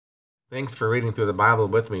Thanks for reading through the Bible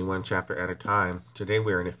with me one chapter at a time. Today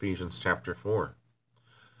we are in Ephesians chapter 4.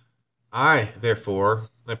 I, therefore,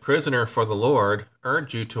 a prisoner for the Lord,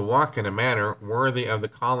 urge you to walk in a manner worthy of the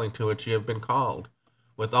calling to which you have been called,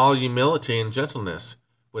 with all humility and gentleness,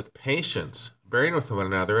 with patience, bearing with one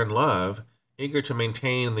another in love, eager to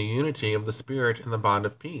maintain the unity of the Spirit in the bond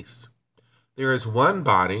of peace. There is one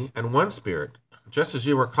body and one Spirit, just as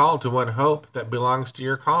you were called to one hope that belongs to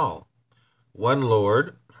your call. One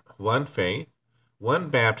Lord, one faith, one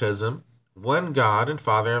baptism, one God and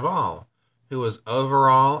Father of all, who is over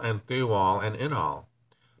all and through all and in all.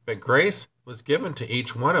 But grace was given to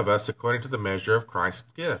each one of us according to the measure of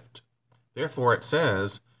Christ's gift. Therefore it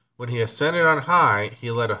says, when he ascended on high,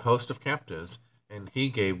 he led a host of captives, and he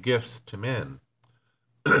gave gifts to men.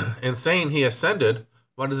 In saying he ascended,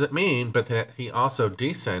 what does it mean but that he also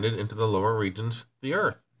descended into the lower regions, the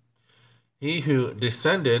earth? He who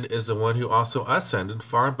descended is the one who also ascended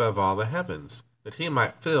far above all the heavens, that he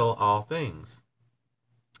might fill all things.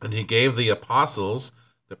 And he gave the apostles,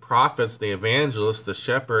 the prophets, the evangelists, the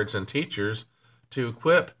shepherds, and teachers to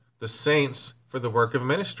equip the saints for the work of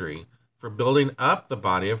ministry, for building up the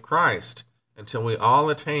body of Christ, until we all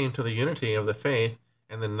attain to the unity of the faith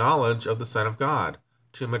and the knowledge of the Son of God,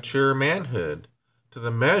 to mature manhood, to the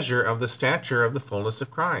measure of the stature of the fullness of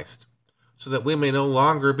Christ, so that we may no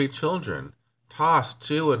longer be children, tossed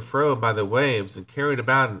to and fro by the waves and carried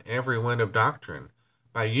about in every wind of doctrine,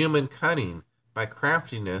 by human cunning, by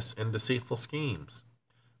craftiness and deceitful schemes.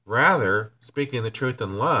 Rather, speaking the truth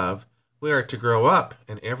in love, we are to grow up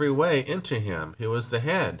in every way into him who is the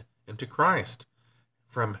head, into Christ,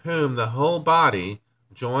 from whom the whole body,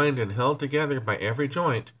 joined and held together by every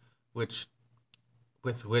joint with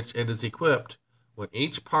which it is equipped, when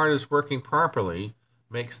each part is working properly,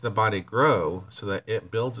 makes the body grow so that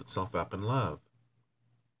it builds itself up in love.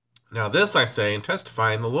 Now this I say and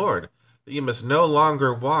testify in the Lord, that you must no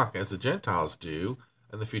longer walk as the Gentiles do,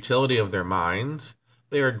 in the futility of their minds.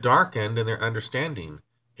 They are darkened in their understanding,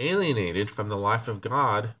 alienated from the life of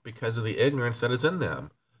God because of the ignorance that is in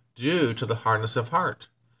them, due to the hardness of heart.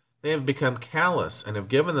 They have become callous and have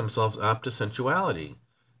given themselves up to sensuality,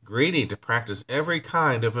 greedy to practice every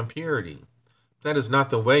kind of impurity. That is not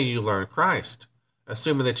the way you learn Christ,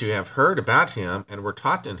 assuming that you have heard about him and were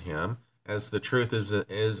taught in him, as the truth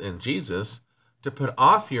is in Jesus, to put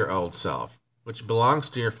off your old self, which belongs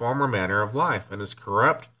to your former manner of life and is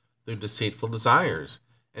corrupt through deceitful desires,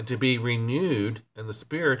 and to be renewed in the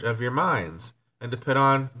spirit of your minds, and to put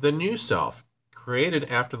on the new self, created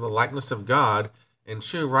after the likeness of God in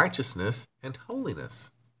true righteousness and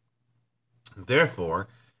holiness. Therefore,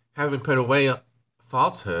 having put away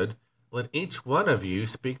falsehood, let each one of you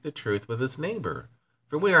speak the truth with his neighbor,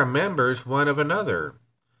 for we are members one of another.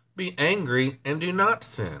 Be angry and do not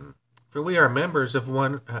sin, for we are members of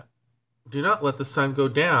one. Do not let the sun go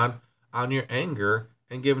down on your anger,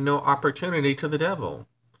 and give no opportunity to the devil.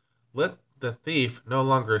 Let the thief no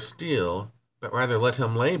longer steal, but rather let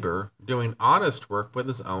him labor, doing honest work with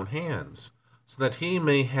his own hands, so that he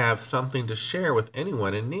may have something to share with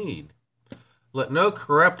anyone in need. Let no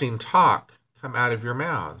corrupting talk come out of your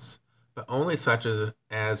mouths, but only such as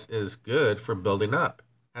is good for building up,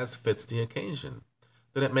 as fits the occasion,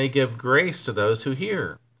 that it may give grace to those who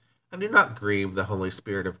hear. And do not grieve the Holy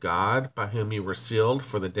Spirit of God, by whom you were sealed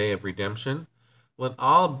for the day of redemption. Let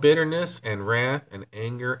all bitterness and wrath and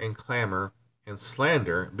anger and clamor and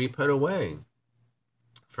slander be put away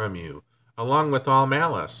from you, along with all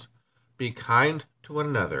malice. Be kind to one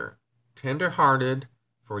another, tender-hearted,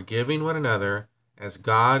 forgiving one another, as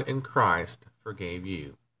God in Christ forgave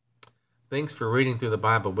you. Thanks for reading through the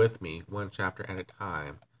Bible with me, one chapter at a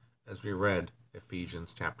time, as we read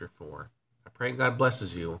Ephesians chapter 4. I pray God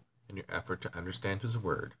blesses you in your effort to understand his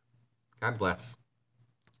word. God bless.